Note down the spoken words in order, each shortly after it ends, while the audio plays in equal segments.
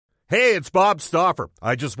Hey, it's Bob Stauffer.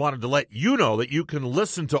 I just wanted to let you know that you can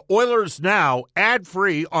listen to Oilers Now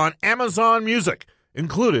ad-free on Amazon Music,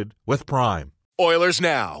 included with Prime. Oilers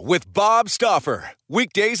Now with Bob Stauffer.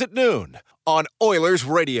 Weekdays at noon on Oilers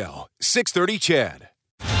Radio, 630 CHED.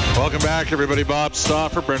 Welcome back, everybody. Bob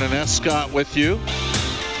Stauffer, Brendan Escott with you,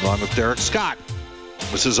 along with Derek Scott.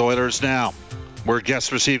 This is Oilers Now, where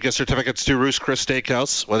guests receive gift certificates to Ruth's Chris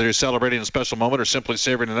Steakhouse. Whether you're celebrating a special moment or simply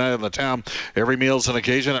savoring a night in the town, every meal is an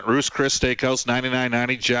occasion at Ruth's Chris Steakhouse,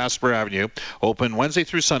 9990 Jasper Avenue. Open Wednesday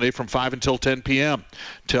through Sunday from 5 until 10 p.m.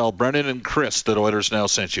 Tell Brendan and Chris that Oilers Now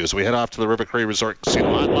sent you as we head off to the River Cree Resort Casino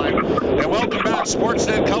Hotline. And welcome back,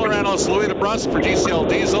 Sportsnet color analyst Louis DeBrusk for GCL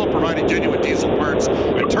Diesel, providing genuine diesel parts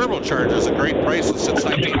and turbochargers at great prices since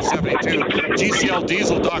 1972.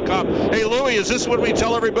 GCLDiesel.com. Hey, Louis, is this when we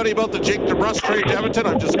tell everybody about the Jake DeBrusk trade to Edmonton?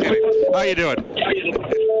 I'm just kidding. How you doing?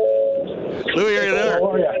 Louis, are you there?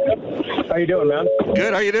 Oh, yeah. How you doing, man?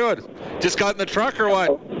 Good. How you doing? Just got in the truck or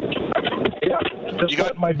what? Yeah. Just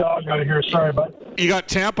got my dog out of here. Sorry, bud. You got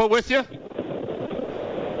Tampa with you?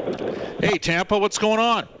 Hey, Tampa, what's going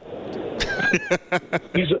on?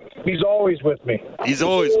 He's always with me. He's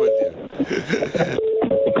always with you.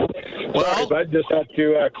 Well, sorry, bud. Just had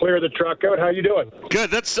to clear the truck out. How you doing?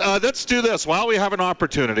 Good. Let's do this. While we have an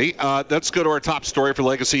opportunity, let's go to our top story for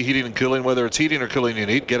Legacy Heating and Cooling. Whether it's heating or cooling you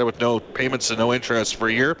need, get it with no payments and no interest for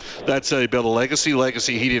a year. That's how you build a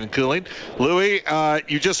legacy Heating and Cooling. Louis,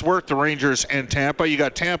 you just worked the Rangers and Tampa. You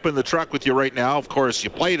got Tampa in the truck with you right now. Of course, you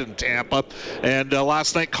played in Tampa. And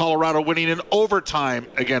last night, Colorado winning in overtime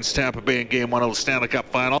against Tampa Bay in Game 1 of the Stanley Cup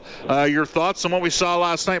Final. Your thoughts on what we saw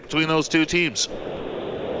last night between those two teams?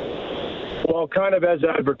 Well, kind of as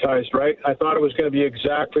advertised, right? I thought it was going to be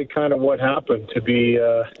exactly kind of what happened, to be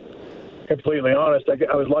completely honest.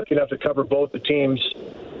 I was lucky enough to cover both the teams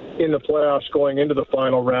in the playoffs going into the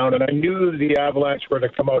final round, and I knew the Avalanche were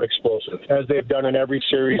going to come out explosive, as they've done in every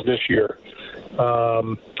series this year.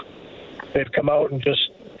 They've come out and just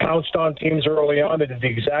pounced on teams early on. They did the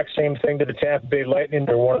exact same thing to the Tampa Bay Lightning.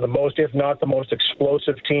 They're one of the most, if not the most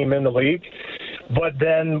explosive team in the league. But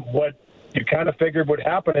then what you kind of figured would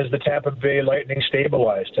happen is the Tampa Bay Lightning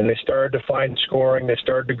stabilized, and they started to find scoring. They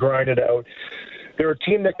started to grind it out. They're a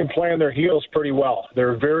team that can play on their heels pretty well.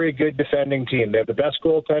 They're a very good defending team. They have the best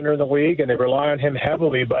goaltender in the league, and they rely on him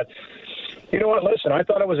heavily. But you know what? Listen, I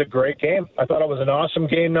thought it was a great game. I thought it was an awesome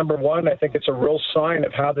game, number one. I think it's a real sign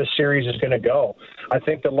of how this series is going to go. I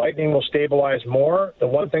think the Lightning will stabilize more. The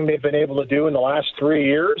one thing they've been able to do in the last 3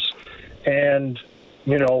 years, and,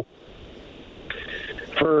 you know,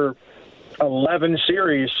 for 11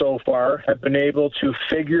 series so far, have been able to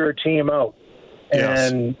figure a team out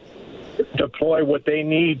and deploy what they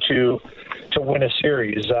need to win a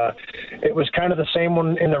series. It was kind of the same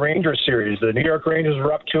one in the Rangers series. The New York Rangers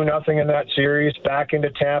were up 2-0 in that series, back into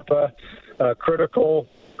Tampa,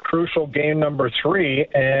 crucial game number 3,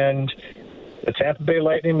 and the Tampa Bay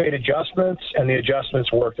Lightning made adjustments, and the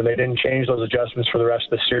adjustments worked, and they didn't change those adjustments for the rest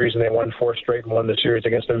of the series, and they won 4 straight and won the series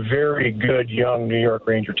against a very good young New York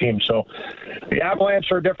Ranger team. So the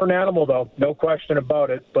Avalanche are a different animal, though, no question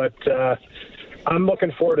about it, but I'm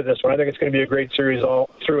looking forward to this one. I think it's going to be a great series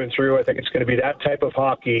all through and through. I think it's going to be that type of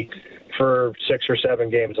hockey for 6 or 7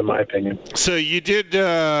 games, in my opinion. So you did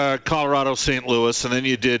Colorado, St. Louis, and then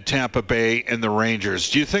you did Tampa Bay and the Rangers.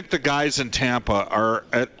 Do you think the guys in Tampa are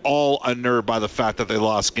at all unnerved by the fact that they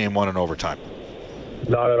lost Game 1 in overtime?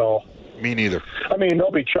 Not at all. Me neither. I mean,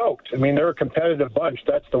 they'll be choked. I mean, they're a competitive bunch.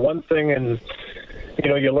 That's the one thing, and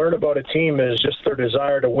you learn about a team is just their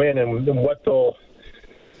desire to win and what they'll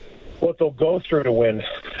go through to win.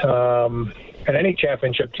 And any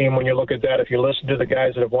championship team, when you look at that, if you listen to the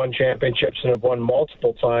guys that have won championships and have won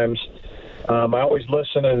multiple times, I always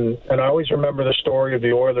listen and I always remember the story of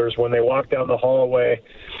the Oilers when they walked down the hallway,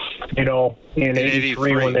 in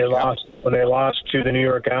 83 when they lost to the New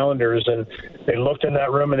York Islanders, and they looked in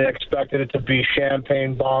that room and they expected it to be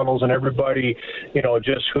champagne bottles and everybody,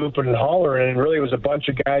 just hooping and hollering, and really it was a bunch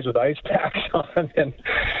of guys with ice packs on and,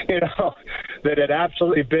 that had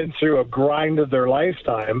absolutely been through a grind of their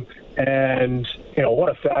lifetime. And, what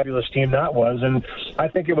a fabulous team that was. And I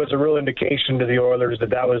think it was a real indication to the Oilers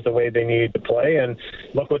that was the way they needed to play. And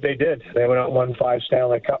look what they did. They went out and won 5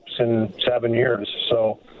 Stanley Cups in 7 years.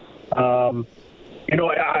 So, I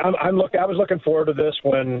was looking forward to this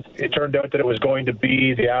when it turned out that it was going to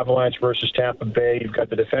be the Avalanche versus Tampa Bay. You've got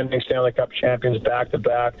the defending Stanley Cup champions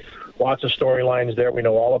back-to-back. Lots of storylines there. We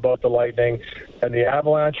know all about the Lightning. And the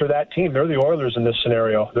Avalanche are that team. They're the Oilers in this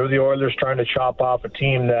scenario. They're the Oilers trying to chop off a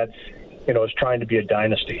team that, is trying to be a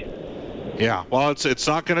dynasty. Yeah, well, it's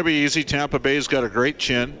not going to be easy. Tampa Bay's got a great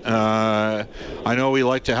chin. I know we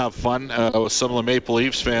like to have fun with some of the Maple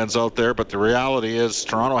Leafs fans out there, but the reality is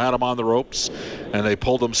Toronto had them on the ropes, and they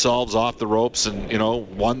pulled themselves off the ropes and,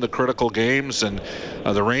 won the critical games, and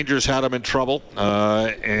the Rangers had them in trouble,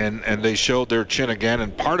 and they showed their chin again,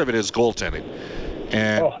 and part of it is goaltending.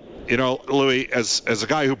 And, Louis, as a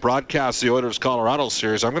guy who broadcasts the Oilers-Colorado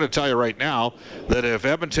series, I'm going to tell you right now that if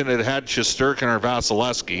Edmonton had Shesterkin or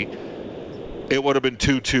Vasilevsky, it would have been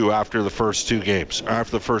 2-2 after the first 2 games,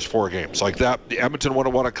 after the first 4 games. Like that, Edmonton would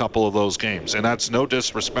have won a couple of those games. And that's no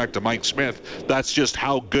disrespect to Mike Smith. That's just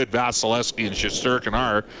how good Vasilevsky and Shesterkin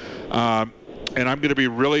are. And I'm going to be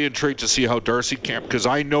really intrigued to see how Darcy Kemp, because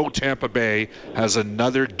I know Tampa Bay has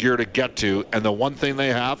another gear to get to. And the one thing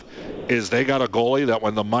they have is they got a goalie that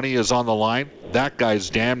when the money is on the line, that guy's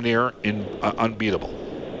damn near unbeatable.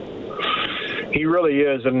 He really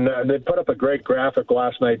is, and they put up a great graphic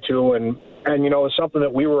last night too, and it's something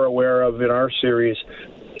that we were aware of in our series.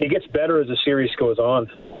 He gets better as the series goes on.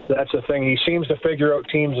 That's the thing. He seems to figure out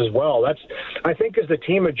teams as well. I think as the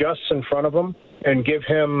team adjusts in front of him and give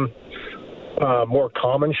him more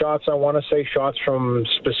common shots, I want to say, shots from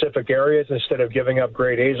specific areas instead of giving up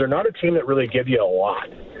grade A's. They're not a team that really give you a lot.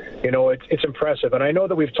 It's impressive. And I know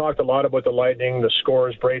that we've talked a lot about the Lightning, the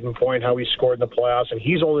scores, Braden Point, how he scored in the playoffs, and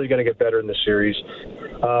he's only going to get better in the series.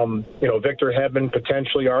 Victor Hedman,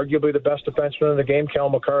 potentially, arguably the best defenseman in the game.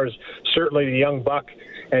 Cal McCarr is certainly the young buck,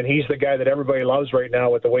 and he's the guy that everybody loves right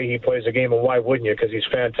now with the way he plays the game, and why wouldn't you? Because he's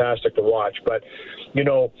fantastic to watch. But,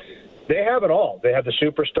 they have it all. They have the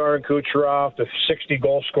superstar in Kucherov, the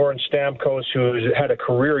 60-goal scorer in Stamkos, who's had a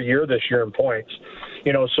career year this year in points.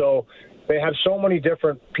 So they have so many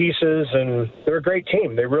different pieces, and they're a great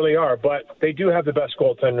team. They really are. But they do have the best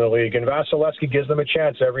goaltender in the league, and Vasilevsky gives them a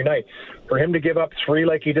chance every night. For him to give up 3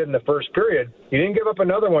 like he did in the first period, he didn't give up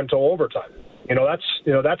another one until overtime.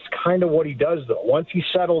 That's kind of what he does, though. Once he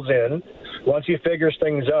settles in, once he figures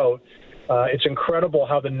things out, it's incredible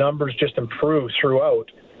how the numbers just improve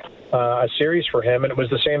throughout a series for him, and it was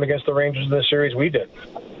the same against the Rangers in the series we did.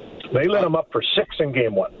 They lit him up for 6 in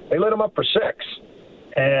game 1. They lit him up for 6.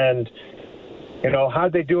 And,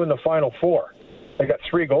 how'd they do in the final 4? They got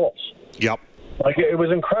 3 goals. Yep. It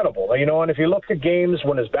was incredible. And if you look at games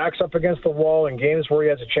when his back's up against the wall and games where he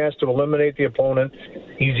has a chance to eliminate the opponent,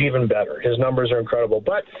 he's even better. His numbers are incredible.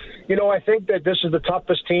 But, I think that this is the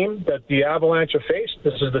toughest team that the Avalanche have faced.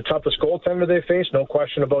 This is the toughest goaltender they faced, no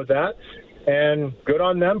question about that. And good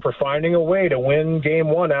on them for finding a way to win game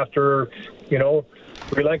 1 after,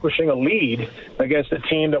 relinquishing a lead against a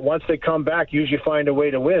team that once they come back usually find a way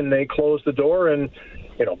to win. They close the door, and,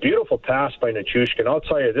 beautiful pass by Nichushkin. I'll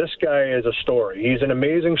tell you, this guy is a story. He's an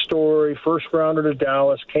amazing story. First rounder to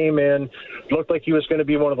Dallas, came in, looked like he was going to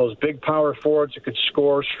be one of those big power forwards that could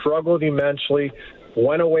score, struggled immensely,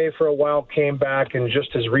 went away for a while, came back, and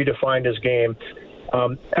just has redefined his game.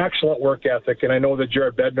 Excellent work ethic, and I know that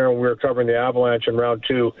Jared Bednar, when we were covering the Avalanche in round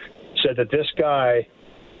 2, said that this guy,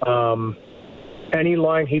 any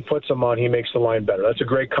line he puts him on, he makes the line better. That's a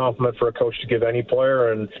great compliment for a coach to give any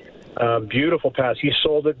player, and beautiful pass. He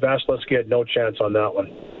sold it. Vasilevsky had no chance on that one.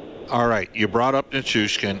 All right, you brought up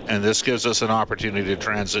Nichushkin, and this gives us an opportunity to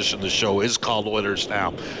transition. The show is called Oilers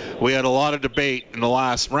Now. We had a lot of debate in the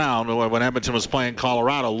last round when Edmonton was playing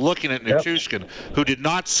Colorado, looking at Nichushkin, who did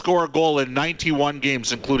not score a goal in 91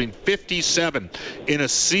 games, including 57 in a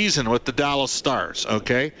season with the Dallas Stars,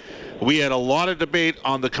 okay? We had a lot of debate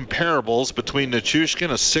on the comparables between Nichushkin,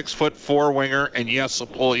 a 6'4" winger, and Jesse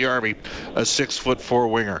Puljujarvi, a 6'4"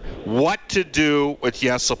 winger. What to do with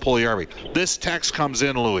Jesse Puljujarvi? This text comes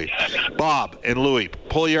in, Louis. Bob and Louis,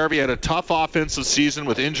 Puljujarvi had a tough offensive season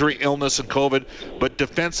with injury, illness, and COVID, but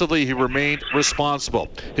defensively he remained responsible.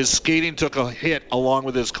 His skating took a hit along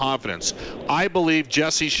with his confidence. I believe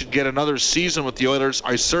Jesse should get another season with the Oilers.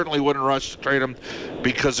 I certainly wouldn't rush to trade him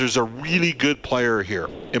because there's a really good player here,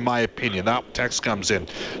 in my opinion. That text comes in.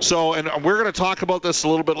 So, and we're going to talk about this a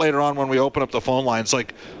little bit later on when we open up the phone lines.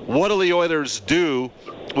 Like, what do the Oilers do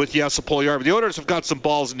with Jesse Puljujarvi? The Oilers have got some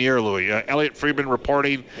balls in the air, Louis. Elliot Friedman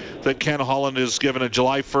reporting that Ken Holland is given a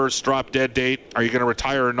July 1st drop-dead date. Are you going to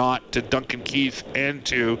retire or not? To Duncan Keith and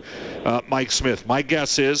to Mike Smith. My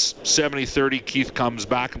guess is 70-30, Keith comes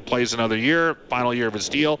back and plays another year, final year of his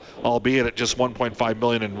deal, albeit at just $1.5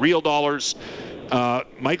 million in real dollars.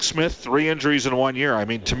 Mike Smith, 3 injuries in 1 year. I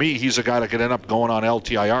mean, to me, he's a guy that could end up going on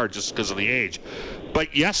LTIR just because of the age.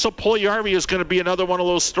 But yes, Puljujarvi is going to be another one of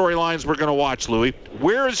those storylines we're going to watch, Louis.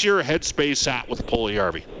 Where is your headspace at with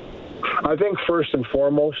Puljujarvi? I think first and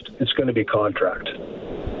foremost, it's going to be contract.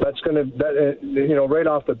 That's going to, right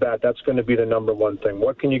off the bat, that's going to be the number one thing.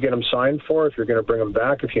 What can you get him signed for if you're going to bring him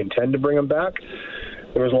back, if you intend to bring him back?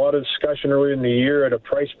 There was a lot of discussion earlier in the year at a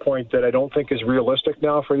price point that I don't think is realistic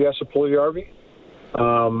now for Jesse Puljujarvi.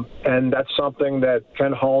 And that's something that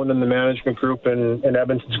Ken Holland and the management group in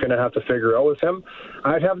Edmonton's going to have to figure out with him.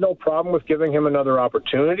 I'd have no problem with giving him another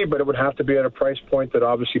opportunity, but it would have to be at a price point that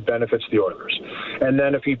obviously benefits the Oilers. And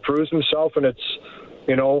then if he proves himself and it's,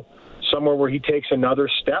 somewhere where he takes another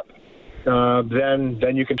step,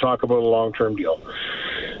 then you can talk about a long-term deal.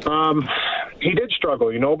 He did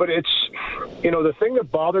struggle, but it's, the thing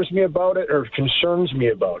that bothers me about it or concerns me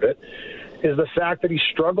about it is the fact that he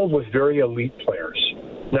struggled with very elite players.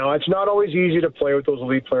 Now, it's not always easy to play with those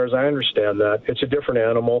elite players. I understand that. It's a different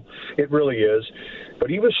animal. It really is. But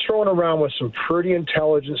he was thrown around with some pretty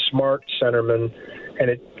intelligent, smart centermen,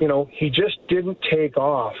 and he just didn't take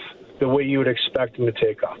off the way you would expect him to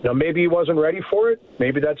take off. Now, maybe he wasn't ready for it.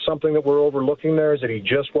 Maybe that's something that we're overlooking there, is that he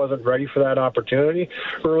just wasn't ready for that opportunity.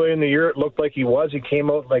 Early in the year, it looked like he was. He came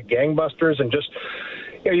out like gangbusters and just,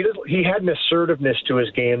 he had an assertiveness to his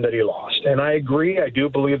game that he lost. And I agree. I do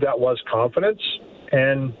believe that was confidence.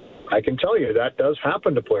 And I can tell you that does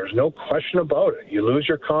happen to players. No question about it. You lose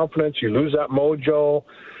your confidence. You lose that mojo.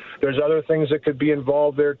 There's other things that could be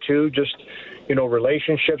involved there, too. Just,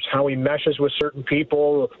 relationships, how he meshes with certain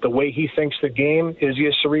people, the way he thinks the game. Is he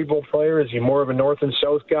a cerebral player? Is he more of a north and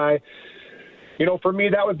south guy? For me,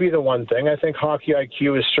 that would be the one thing. I think hockey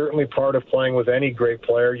IQ is certainly part of playing with any great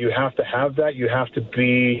player. You have to have that. You have to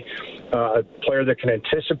be a player that can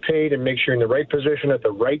anticipate and make sure you're in the right position at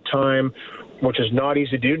the right time, which is not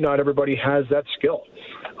easy to do. Not everybody has that skill.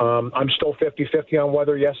 I'm still 50-50 on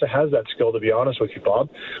whether Jesse has that skill, to be honest with you, Bob.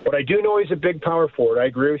 But I do know he's a big power forward. I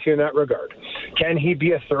agree with you in that regard. Can he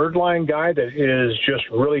be a third-line guy that is just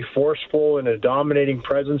really forceful and a dominating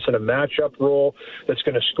presence in a matchup role that's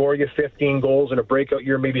going to score you 15 goals in a breakout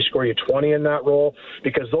year, maybe score you 20 in that role?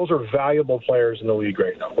 Because those are valuable players in the league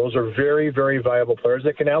right now. Those are very, very valuable players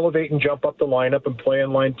that can elevate and jump up the lineup and play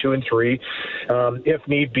in line 2 and 3 if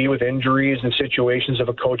need be with injuries and situations if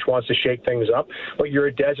a coach wants to shake things up. But you're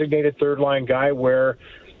a designated third-line guy where,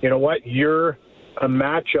 you're a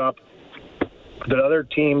matchup that other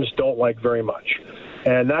teams don't like very much.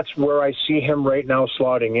 And that's where I see him right now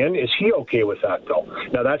slotting in. Is he okay with that, though?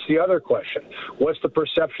 Now, that's the other question. What's the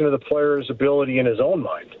perception of the player's ability in his own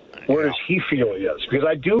mind? Where does he feel he is? Because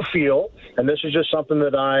I do feel, and this is just something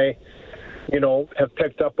that I have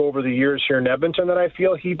picked up over the years here in Edmonton, that I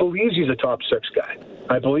feel he believes he's a top 6 guy.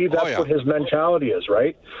 I believe that's what his mentality is,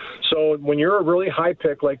 right? So when you're a really high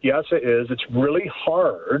pick like Jesse is, it's really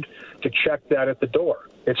hard to check that at the door.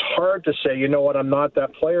 It's hard to say, I'm not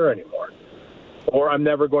that player anymore, or I'm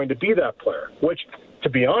never going to be that player, which, to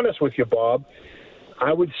be honest with you, Bob,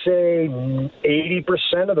 I would say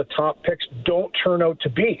 80% of the top picks don't turn out to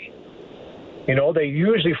be. They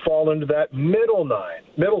usually fall into that middle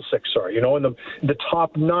 6, in the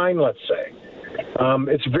top 9, let's say.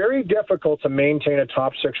 It's very difficult to maintain a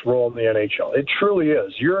top 6 role in the NHL. It truly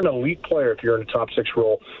is. You're an elite player if you're in a top 6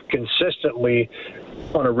 role consistently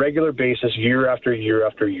on a regular basis year after year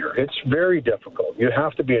after year. It's very difficult. You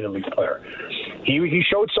have to be an elite player. He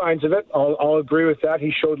showed signs of it. I'll agree with that.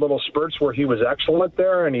 He showed little spurts where he was excellent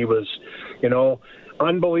there, and he was,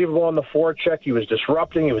 unbelievable on the forecheck. He was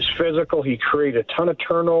disrupting. He was physical. He created a ton of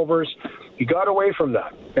turnovers. He got away from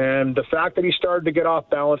that. And the fact that he started to get off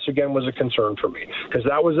balance again was a concern for me, because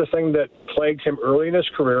that was the thing that plagued him early in his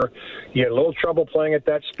career. He had a little trouble playing at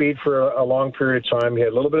that speed for a long period of time. He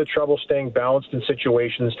had a little bit of trouble staying balanced in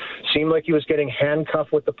situations. Seemed like he was getting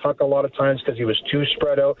handcuffed with the puck a lot of times because he was too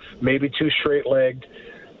spread out, maybe too straight-legged.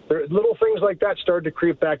 Little things like that started to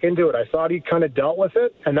creep back into it. I thought he kind of dealt with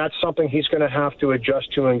it, and that's something he's going to have to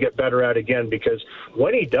adjust to and get better at again, because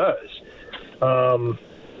when he does,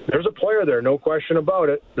 there's a player there, no question about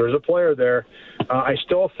it. There's a player there. I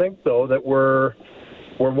still think, though, that we're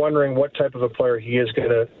wondering what type of a player he is going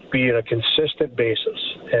to be on a consistent basis.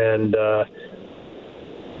 And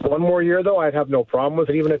one more year, though, I'd have no problem with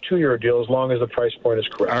it, even a 2-year deal, as long as the price point is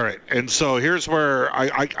correct. All right, and so here's where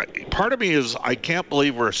I part of me is I can't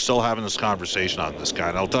believe we're still having this conversation on this guy,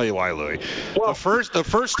 and I'll tell you why, Louis. Well, the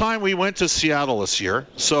first time we went to Seattle this year,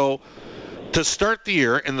 so to start the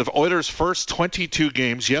year, in the Oilers' first 22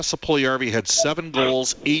 games, Jesse Puljujarvi had 7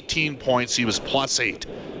 goals, 18 points. He was +8.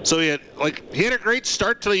 So he had a great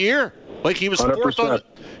start to the year. Like he was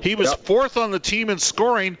 100%. Fourth on the team in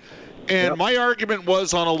scoring. And my argument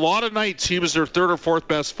was, on a lot of nights, he was their 3rd or 4th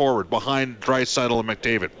best forward behind Draisaitl and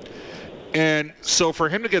McDavid. And so for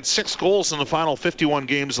him to get 6 goals in the final 51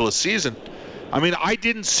 games of the season, I mean, I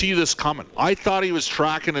didn't see this coming. I thought he was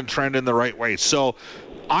tracking and trending the right way. So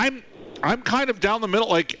I'm kind of down the middle.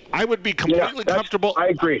 Like, I would be completely comfortable. I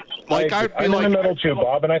agree. I'd be I'm in the middle too,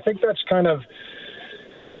 Bob, and I think that's kind of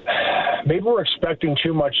maybe we're expecting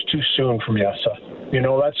too much too soon from Yessa. You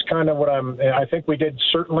know, that's kind of what I think we did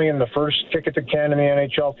certainly in the first kick at the can in the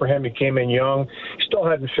NHL for him. He came in young. He still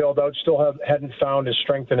hadn't filled out, hadn't found his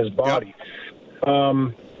strength in his body.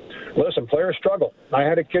 Yep. Listen, players struggle. I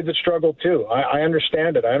had a kid that struggled too. I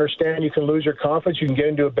understand it. I understand you can lose your confidence. You can get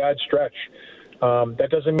into a bad stretch. That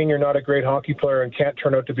doesn't mean you're not a great hockey player and can't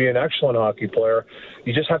turn out to be an excellent hockey player.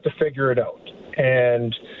 You just have to figure it out.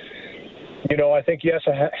 And, you know, I think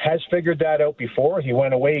Yessa has figured that out before. He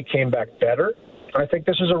went away. He came back better. I think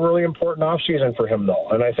this is a really important offseason for him, though.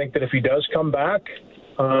 And I think that if he does come back,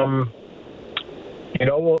 you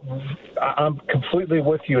know, I'm completely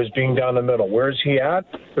with you as being down the middle. Where is he at?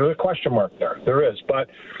 There's a question mark there. There is. But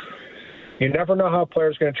you never know how a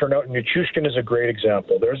player's going to turn out. And Nichushkin is a great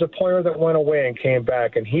example. There's a player that went away and came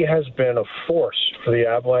back, and he has been a force for the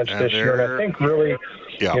Avalanche this year. And I think really,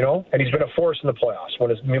 you know, and he's been a force in the playoffs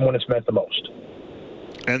when it's meant the most.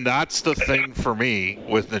 And that's the thing for me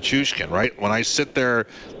with Nichushkin, right? When I sit there,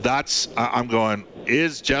 I'm going,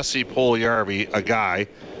 is Jesse Puljujarvi a guy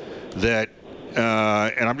that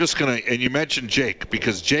and I'm just going to, and you mentioned Jake,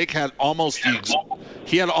 because Jake had almost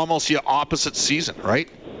the opposite season, right?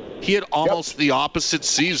 He had almost the opposite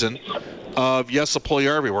season of Jesse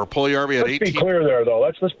Puljujarvi, where Puljujarvi had 18. Let's be clear there, though.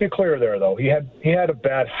 Let's be clear there, though. He had a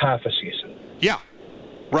bad half a season. Yeah,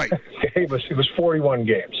 right. It was 41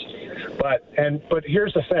 games. But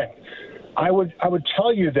here's the thing. I would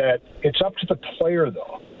tell you that it's up to the player,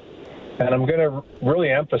 though. And I'm going to really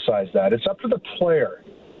emphasize that. It's up to the player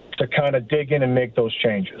to kind of dig in and make those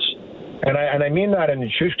changes. And I mean that in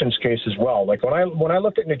Nichushkin's case as well. Like when I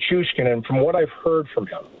look at Nichushkin, and from what I've heard from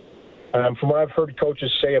him, from what I've heard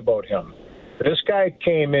coaches say about him, this guy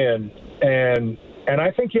came in and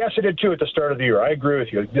I think Yessa did too at the start of the year. I agree with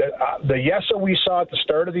you. The Yessa we saw at the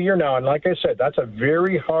start of the year now, and like I said, that's a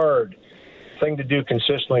very hard thing to do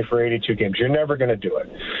consistently for 82 games. You're never going to do it.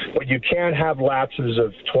 But you can't have lapses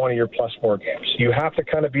of 20 or plus more games. You have to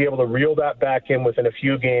kind of be able to reel that back in within a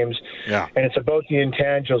few games. Yeah. And it's about the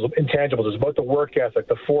intangibles. It's about the work ethic,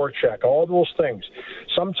 the forecheck, all those things.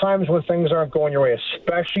 Sometimes when things aren't going your way,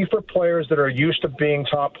 especially for players that are used to being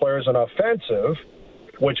top players in offensive,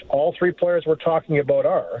 which all three players we're talking about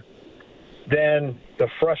are, then the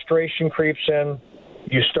frustration creeps in.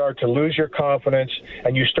 You start to lose your confidence,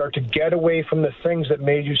 and you start to get away from the things that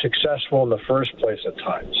made you successful in the first place at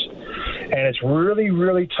times. And it's really,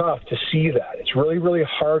 really tough to see that. It's really, really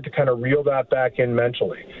hard to kind of reel that back in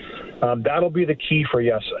mentally. That'll be the key for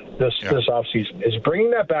Yessa this offseason, is bringing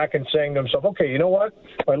that back and saying to himself, okay, you know what?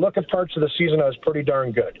 When I look at parts of the season, I was pretty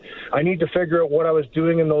darn good. I need to figure out what I was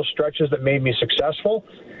doing in those stretches that made me successful,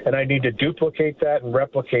 and I need to duplicate that and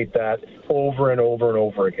replicate that over and over and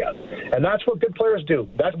over again. And that's what good players do.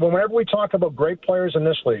 Whenever we talk about great players in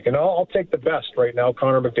this league, and I'll take the best right now,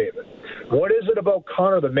 Connor McDavid. What is it about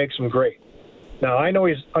Connor that makes him great? Now, I know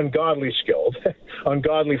he's ungodly skilled,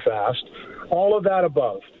 ungodly fast, all of that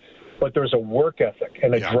above. But there's a work ethic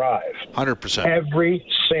and a drive. 100%. Every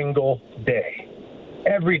single day.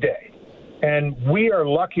 Every day. And we are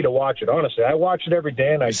lucky to watch it, honestly. I watch it every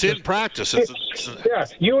day. And I see it in practice. Yeah,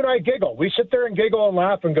 you and I giggle. We sit there and giggle and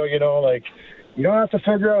laugh and go, you know, like, you don't have to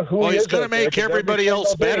figure out who he is. Well, he's going to make everybody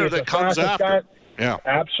else better that comes after. Yeah.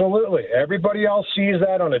 Absolutely. Everybody else sees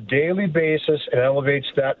that on a daily basis and elevates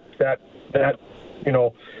that you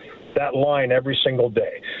know, that line every single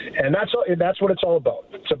day. And that's what it's all about.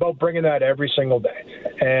 It's about bringing that every single day.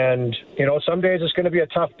 And, you know, some days it's going to be a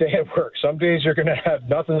tough day at work. Some days you're going to have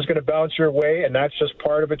nothing's going to bounce your way, and that's just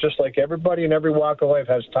part of it, just like everybody in every walk of life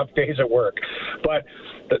has tough days at work. But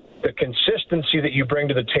the consistency that you bring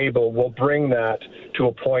to the table will bring that to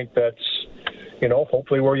a point that's, you know,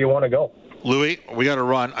 hopefully where you want to go. Louis, we got to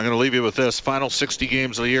run. I'm going to leave you with this. Final 60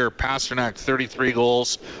 games of the year, Pasternak 33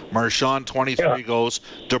 goals, Marchand 23 goals,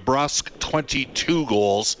 DeBrusk 22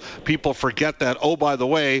 goals. People forget that. Oh, by the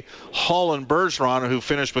way, Hull and Bergeron, who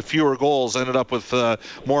finished with fewer goals, ended up with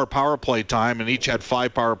more power play time, and each had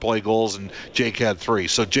 5 power play goals, and Jake had 3.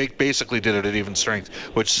 So Jake basically did it at even strength,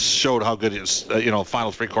 which showed how good his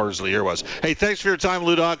final 3 quarters of the year was. Hey, thanks for your time,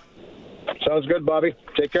 Lou Dog. Sounds good, Bobby.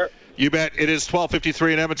 Take care. You bet. It is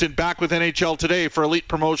 12:53 in Edmonton. Back with NHL Today for Elite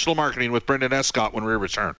Promotional Marketing with Brendan Escott when we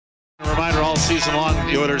return. A reminder, all season long,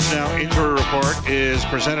 the Oilers Now Injury Report is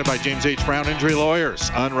presented by James H. Brown Injury Lawyers.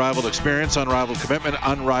 Unrivaled experience, unrivaled commitment,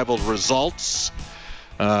 unrivaled results.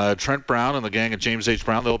 Trent Brown and the gang at James H.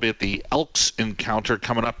 Brown, they'll be at the Elks Encounter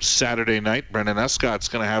coming up Saturday night. Brendan Escott's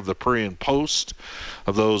going to have the pre and post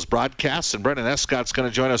of those broadcasts, and Brendan Escott's going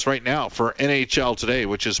to join us right now for NHL Today,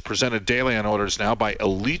 which is presented daily on Oilers Now by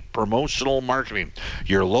Elite Promotional Marketing,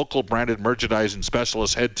 your local branded merchandising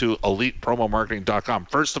specialist. Head to elitepromomarketing.com.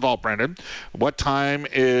 First of all, Brendan, what time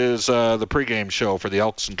is the pregame show for the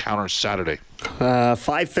Elks Encounter Saturday?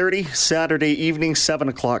 5:30 Saturday evening, 7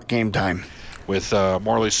 o'clock game time. With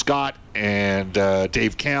Morley Scott and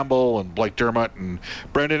Dave Campbell and Blake Dermott and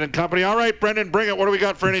Brendan and company. All right, Brendan, bring it. What do we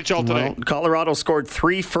got for NHL today? Well, Colorado scored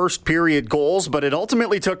 3 first-period goals, but it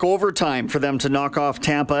ultimately took overtime for them to knock off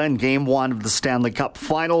Tampa in Game 1 of the Stanley Cup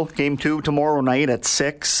Final. Game 2 tomorrow night at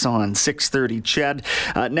 6 on 6:30 CHED.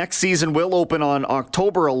 Next season will open on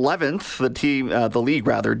October 11th. The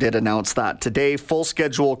league did announce that today. Full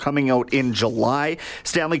schedule coming out in July.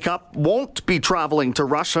 Stanley Cup won't be traveling to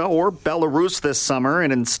Russia or Belarus this summer,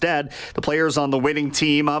 and instead, the players on the winning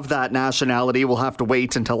team of that nationality will have to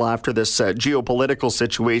wait until after this geopolitical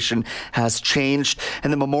situation has changed.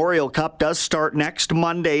 And the Memorial Cup does start next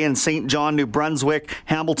Monday in St. John, New Brunswick.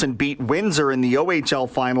 Hamilton beat Windsor in the OHL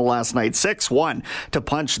final last night, 6-1, to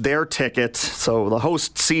punch their ticket. So the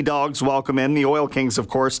host Sea Dogs welcome in the Oil Kings, of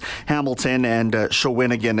course, Hamilton and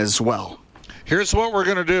Shawinigan as well. Here's what we're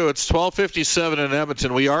going to do. It's 12:57 in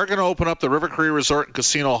Edmonton. We are going to open up the River Cree Resort and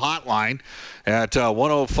Casino hotline at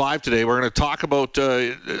 1:05 today. We're going to talk about,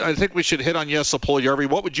 I think we should hit on Jesse Puljujärvi.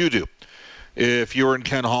 What would you do if you were in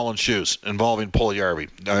Ken Holland's shoes involving Puljujärvi?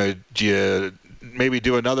 Do you maybe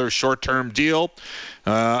do another short-term deal?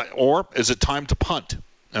 Or is it time to punt?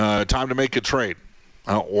 Time to make a trade?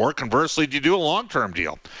 Or conversely, do you do a long-term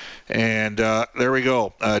deal? And there we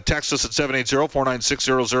go. Text us at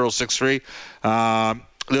 780-496-0063.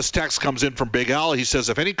 This text comes in from Big Al. He says,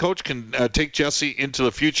 if any coach can take Jesse into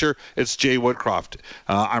the future, it's Jay Woodcroft.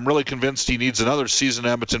 I'm really convinced he needs another season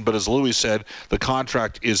in Edmonton, but as Louis said, the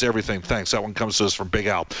contract is everything. Thanks. That one comes to us from Big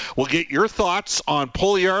Al. We'll get your thoughts on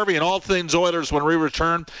Puljujärvi and all things Oilers when we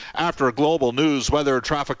return after a global news weather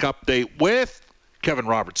traffic update with Kevin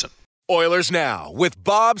Robertson. Oilers Now with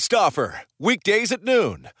Bob Stauffer. Weekdays at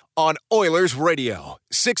noon on Oilers Radio,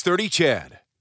 630 CHED.